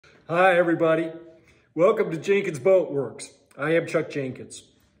Hi everybody, welcome to Jenkins Boat Works. I am Chuck Jenkins.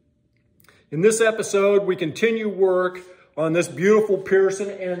 In this episode, we continue work on this beautiful Pearson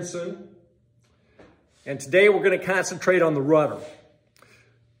Ensign. And today we're going to concentrate on the rudder.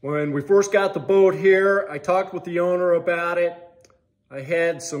 When we first got the boat here, I talked with the owner about it. I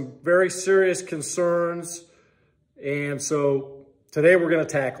had some very serious concerns, and so today we're going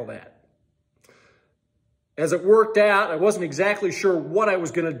to tackle that. As it worked out, I wasn't exactly sure what I was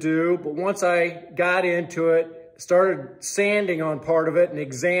going to do, but once I got into it, started sanding on part of it and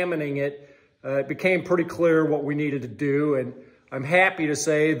examining it, it became pretty clear what we needed to do. And I'm happy to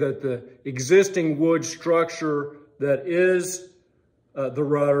say that the existing wood structure that is the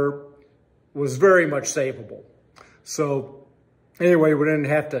rudder was very much savable. So anyway, we didn't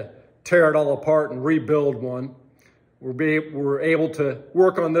have to tear it all apart and rebuild one. We're able to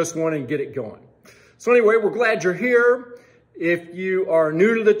work on this one and get it going. So anyway, we're glad you're here. If you are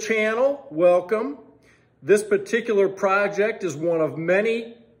new to the channel, welcome. This particular project is one of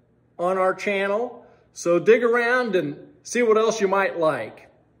many on our channel, so dig around and see what else you might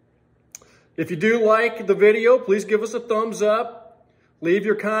like. If you do like the video, please give us a thumbs up, leave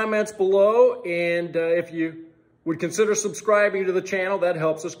your comments below, and if you would consider subscribing to the channel, that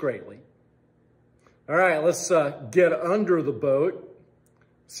helps us greatly. All right, let's get under the boat.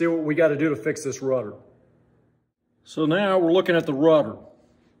 See what we got to do to fix this rudder. So now we're looking at the rudder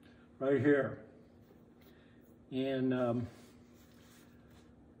right here. And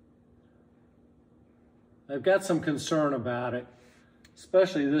I've got some concern about it,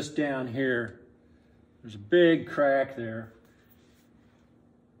 especially this down here. There's a big crack there.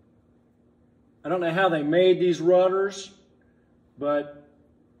 I don't know how they made these rudders, but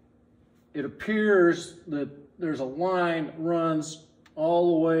it appears that there's a line that runs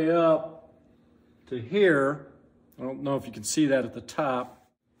all the way up to here. I don't know if you can see that at the top.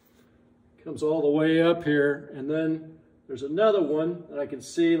 Comes all the way up here, and then there's another one that I can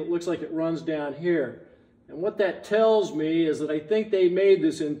see that looks like it runs down here. And what that tells me is that I think they made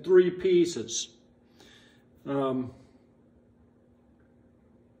this in 3 pieces.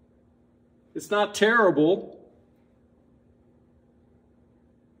 It's not terrible,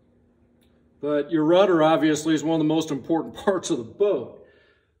 but your rudder obviously is one of the most important parts of the boat.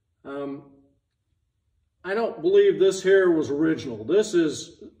 I don't believe this here was original. This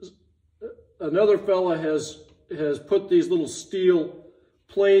is, another fella has put these little steel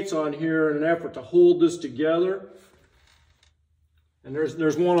plates on here in an effort to hold this together. And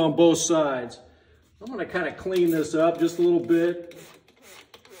there's one on both sides. I'm going to kind of clean this up just a little bit.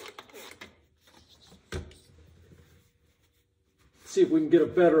 See if we can get a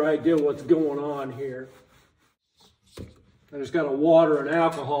better idea of what's going on here. I just got a water and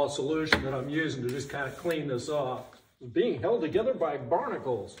alcohol solution that I'm using to just kind of clean this off. It's being held together by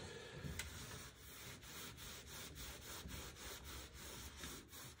barnacles.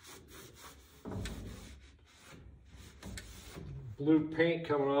 Blue paint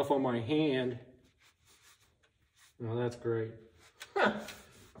coming off on my hand. Oh, that's great. It's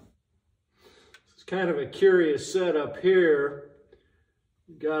kind of a curious setup here.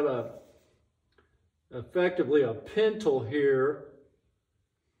 Got effectively a pintle here.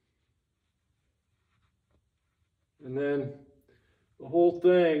 And then the whole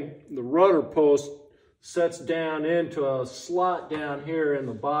thing, the rudder post sets down into a slot down here in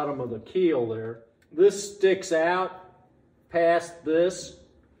the bottom of the keel there. This sticks out past this.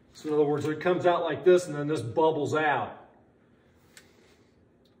 So in other words, it comes out like this and then this bubbles out.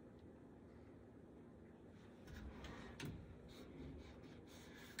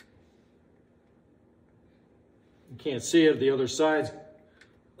 You can't see it, the other side's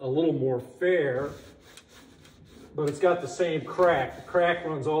a little more fair, but it's got the same crack. The crack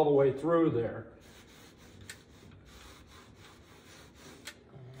runs all the way through there.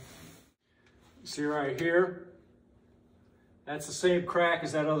 See right here? That's the same crack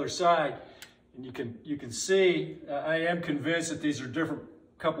as that other side. And you can see, I am convinced that these are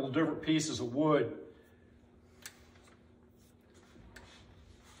couple of different pieces of wood.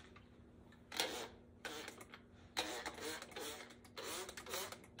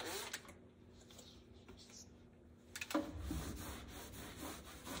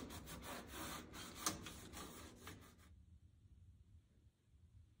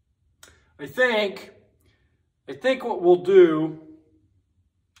 I think what we'll do,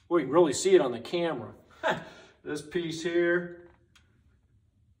 well, you can really see it on the camera. This piece here,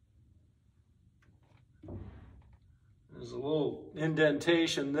 there's a little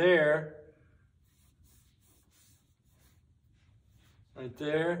indentation there, right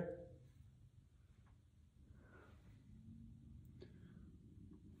there.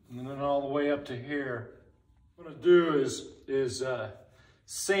 And then all the way up to here. What I'm gonna do is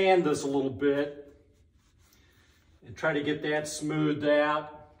sand this a little bit and try to get that smoothed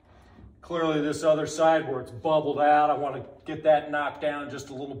out. Clearly this other side where it's bubbled out, I want to get that knocked down just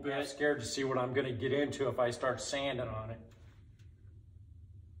a little bit. I'm scared to see what I'm going to get into if I start sanding on it.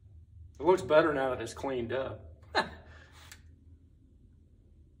 It looks better now that it's cleaned up.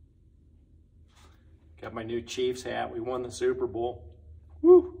 Got my new Chiefs hat. We won the Super Bowl.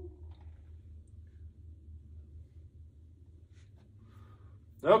 Woo!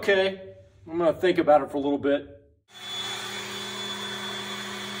 Okay, I'm going to think about it for a little bit.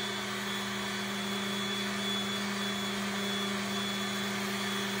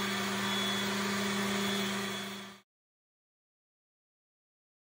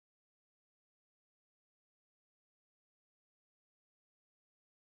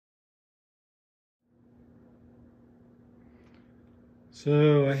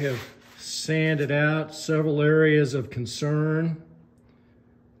 So I have sanded out several areas of concern.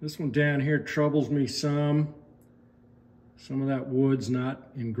 This one down here troubles me some. Some of that wood's not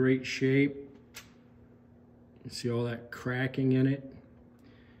in great shape. You see all that cracking in it.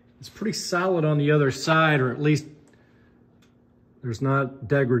 It's pretty solid on the other side, or at least there's not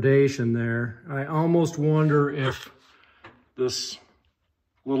degradation there. I almost wonder if this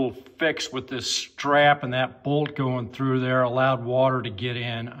little fix with this strap and that bolt going through there allowed water to get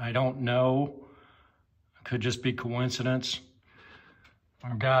in. I don't know. It could just be coincidence.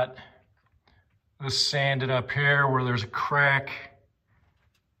 I've got this sanded up here where there's a crack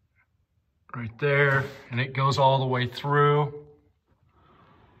right there, and it goes all the way through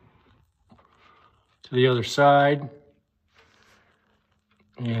to the other side.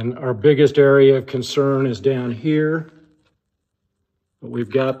 And our biggest area of concern is down here. But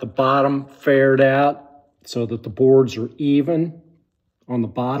we've got the bottom faired out so that the boards are even on the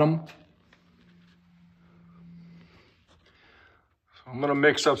bottom. So I'm gonna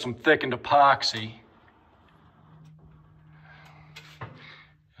mix up some thickened epoxy.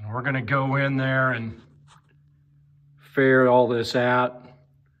 And we're gonna go in there and fair all this out.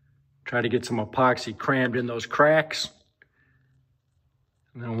 Try to get some epoxy crammed in those cracks.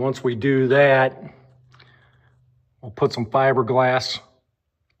 And then once we do that, we'll put some fiberglass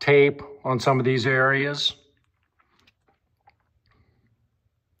tape on some of these areas.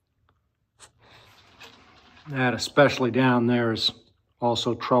 That, especially down there, is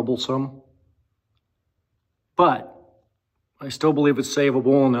also troublesome. But I still believe it's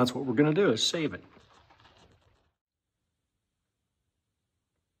savable, and that's what we're gonna do, is save it.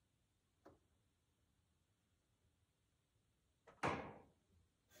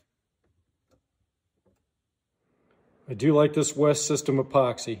 I do like this West System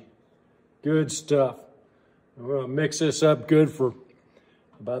epoxy. Good stuff. We're gonna mix this up good for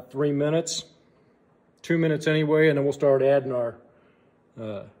about 3 minutes. 2 minutes anyway, and then we'll start adding our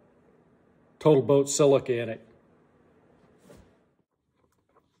Total Boat silica in it.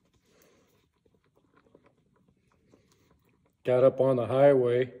 Got up on the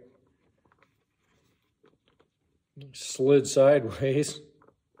highway, slid sideways,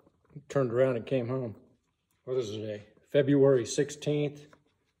 turned around and came home. What is today? February 16th,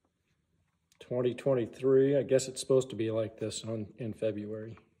 2023. I guess it's supposed to be like this in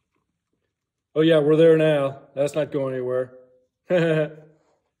February. Oh yeah, we're there now. That's not going anywhere. And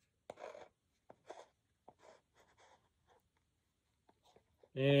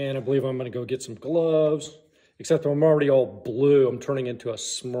I believe I'm gonna go get some gloves, except I'm already all blue. I'm turning into a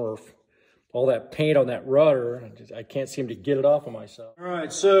Smurf. All that paint on that rudder, I can't seem to get it off of myself. All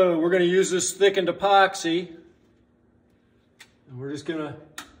right, so we're gonna use this thickened epoxy. And we're just gonna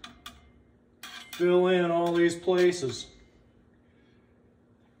fill in all these places.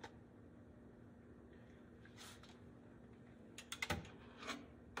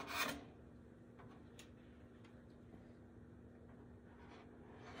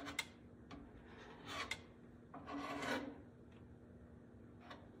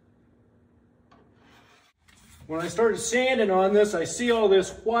 When I started sanding on this, I see all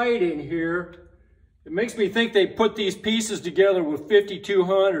this white in here. It makes me think they put these pieces together with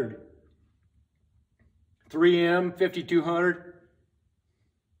 5200. 3M 5200.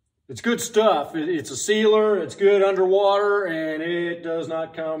 It's good stuff. It's a sealer, it's good underwater, and it does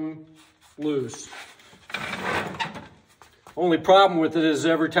not come loose. Only problem with it is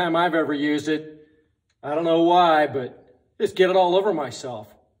every time I've ever used it, I don't know why, but just get it all over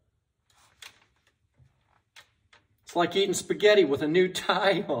myself. It's like eating spaghetti with a new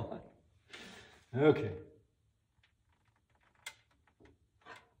tie on. Okay.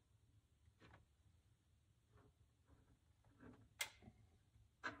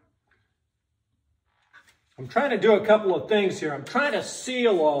 I'm trying to do a couple of things here. I'm trying to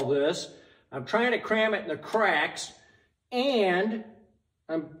seal all this. I'm trying to cram it in the cracks, and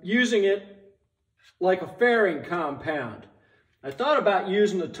I'm using it like a fairing compound. I thought about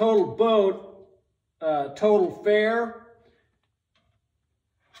using the total boat, total fair,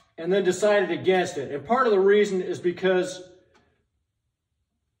 and then decided against it. And part of the reason is because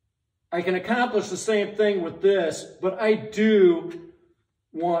I can accomplish the same thing with this, but I do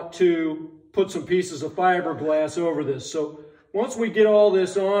want to put some pieces of fiberglass over this. So once we get all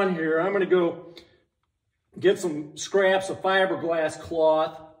this on here, I'm going to go get some scraps of fiberglass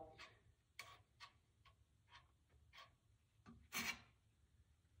cloth.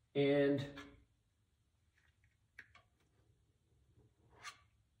 And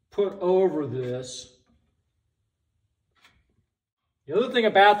put over this. The other thing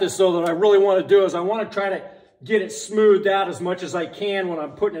about this, though, that I really want to do is I want to try to get it smoothed out as much as I can when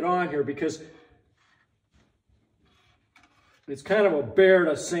I'm putting it on here, because it's kind of a bear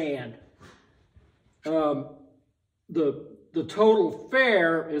to sand. The total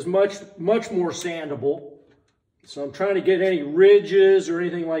fair is much more sandable, so I'm trying to get any ridges or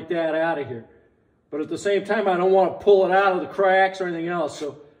anything like that out of here. But at the same time, I don't want to pull it out of the cracks or anything else,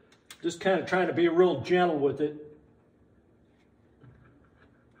 so just kind of trying to be real gentle with it.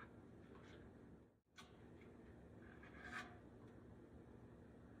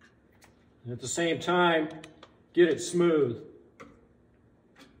 And at the same time, get it smooth.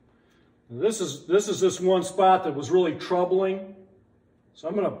 This is this one spot that was really troubling, so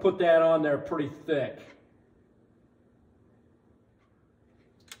I'm going to put that on there pretty thick.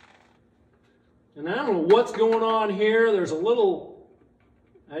 And I don't know what's going on here. There's a little,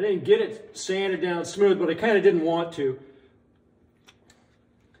 I didn't get it sanded down smooth, but I kind of didn't want to.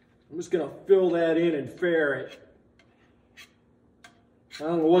 I'm just going to fill that in and fair it. I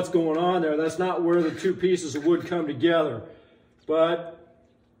don't know what's going on there. That's not where the two pieces of wood come together. But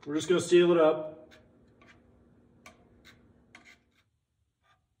we're just going to seal it up.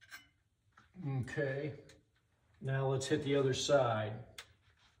 Okay. Now let's hit the other side.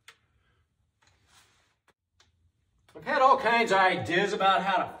 I've had all kinds of ideas about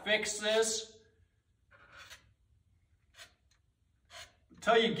how to fix this.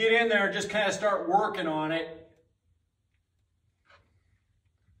 Until you get in there and just kind of start working on it.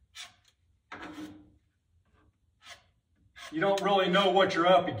 You don't really know what you're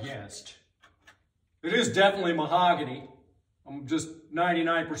up against. It is definitely mahogany. I'm just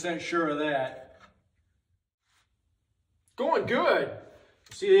 99% sure of that. Going good.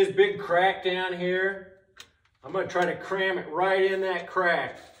 See this big crack down here? I'm going to try to cram it right in that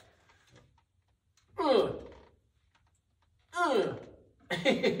crack. I'm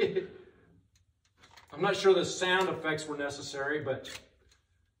not sure the sound effects were necessary, but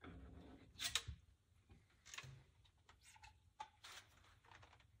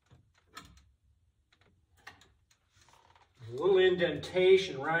a little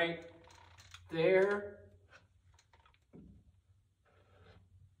indentation right there.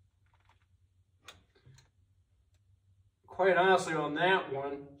 Quite honestly, on that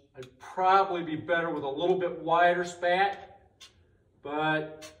one, I'd probably be better with a little bit wider spat,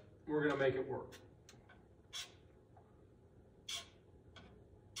 but we're going to make it work.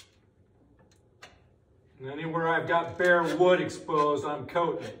 And anywhere I've got bare wood exposed, I'm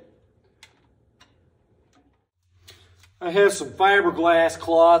coating it. I have some fiberglass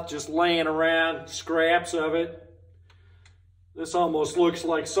cloth just laying around, scraps of it. This almost looks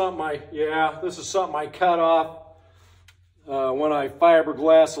like something this is something I cut off when I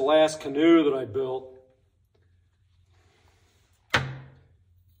fiberglassed the last canoe that I built. I'm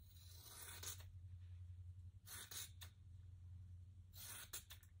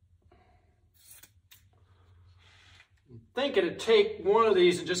thinking to take one of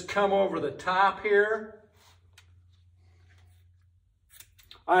these and just come over the top here.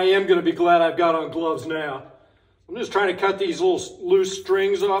 I am going to be glad I've got on gloves now. I'm just trying to cut these little loose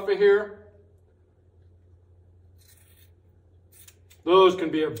strings off of here. Those can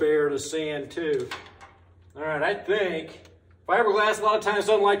be a bear to sand too. All right, I think fiberglass a lot of times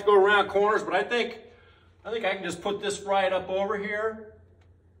doesn't like to go around corners, but I think I can just put this right up over here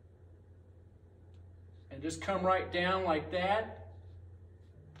and just come right down like that.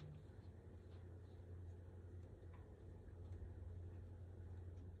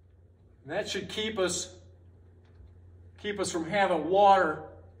 And that should keep us from having water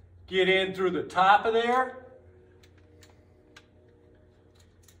get in through the top of there.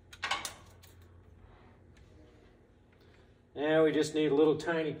 Now we just need a little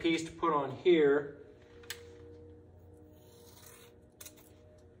tiny piece to put on here.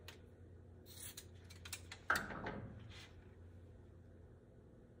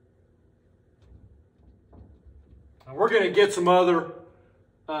 Now we're going to get some other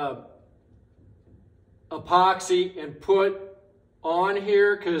epoxy and put on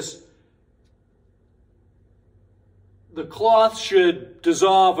here, because the cloth should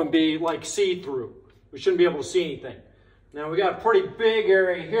dissolve and be like see-through. We shouldn't be able to see anything. Now we got a pretty big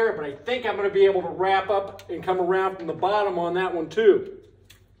area here, but I think I'm going to be able to wrap up and come around from the bottom on that one too.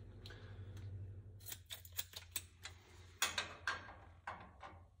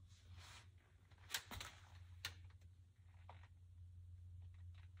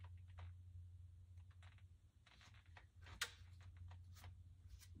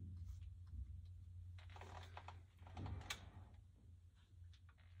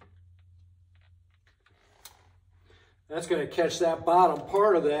 That's going to catch that bottom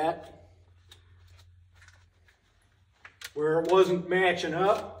part of that where it wasn't matching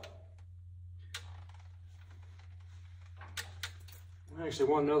up. I actually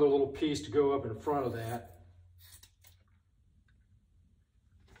want another little piece to go up in front of that.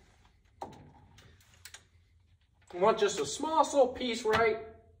 I want just a small little piece right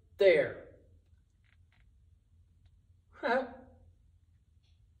there.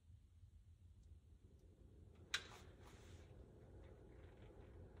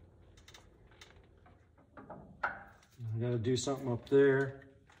 I gotta do something up there.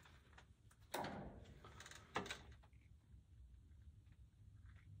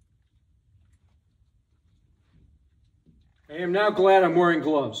 I am now glad I'm wearing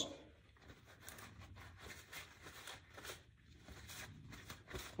gloves.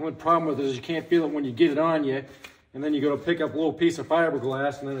 The only problem with it is you can't feel it when you get it on you, and then you go to pick up a little piece of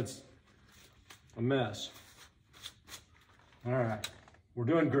fiberglass and then it's a mess. All right, we're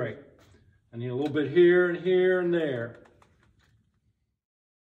doing great. I need a little bit here and here and there.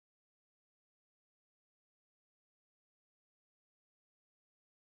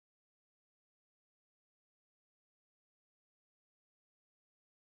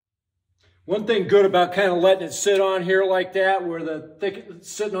 One thing good about kind of letting it sit on here like that, where the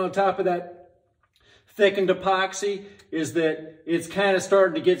sitting on top of that thickened epoxy, is that it's kind of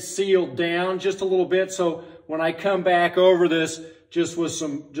starting to get sealed down just a little bit. So when I come back over this just with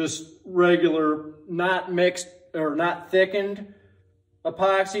some regular, not mixed or not thickened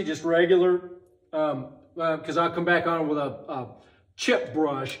epoxy, just regular, because I'll come back on with a chip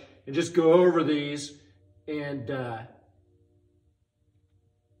brush and just go over these and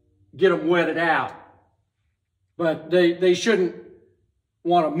get them wetted out. But they shouldn't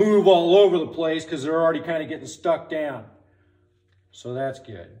want to move all over the place because they're already kind of getting stuck down. So that's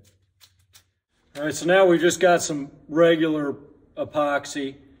good. All right, so now we've just got some regular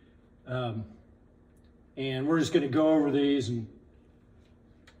epoxy, and we're just going to go over these and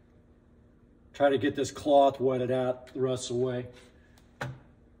try to get this cloth wetted out the rest of the way.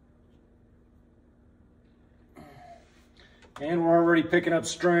 And we're already picking up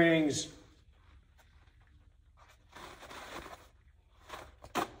strings.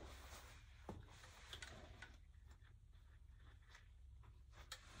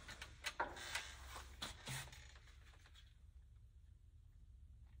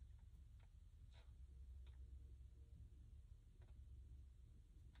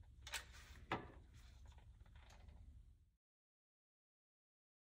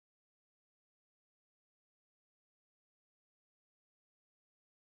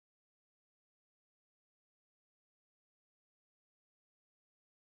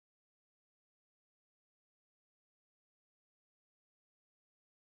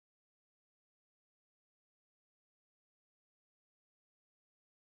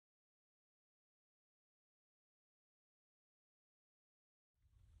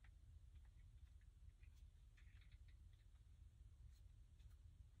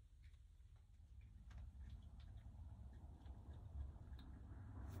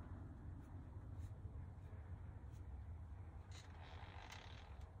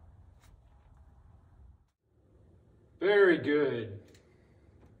 Very good.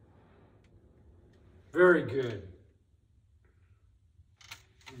 Very good.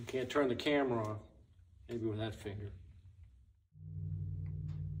 You can't turn the camera off, maybe with that finger.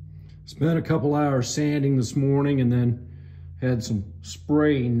 Spent a couple hours sanding this morning and then had some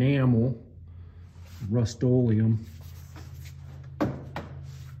spray enamel, Rust-Oleum.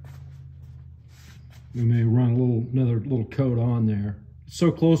 We may run another little coat on there. It's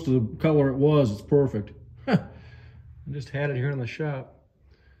so close to the color it was, it's perfect. I just had it here in the shop.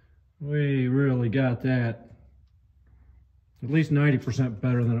 We really got that at least 90%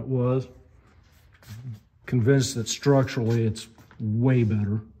 better than it was. I'm convinced that structurally it's way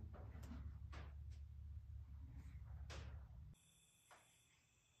better.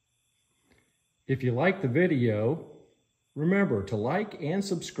 If you like the video, Remember to like and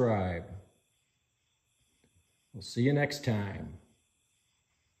subscribe. We'll see you next time.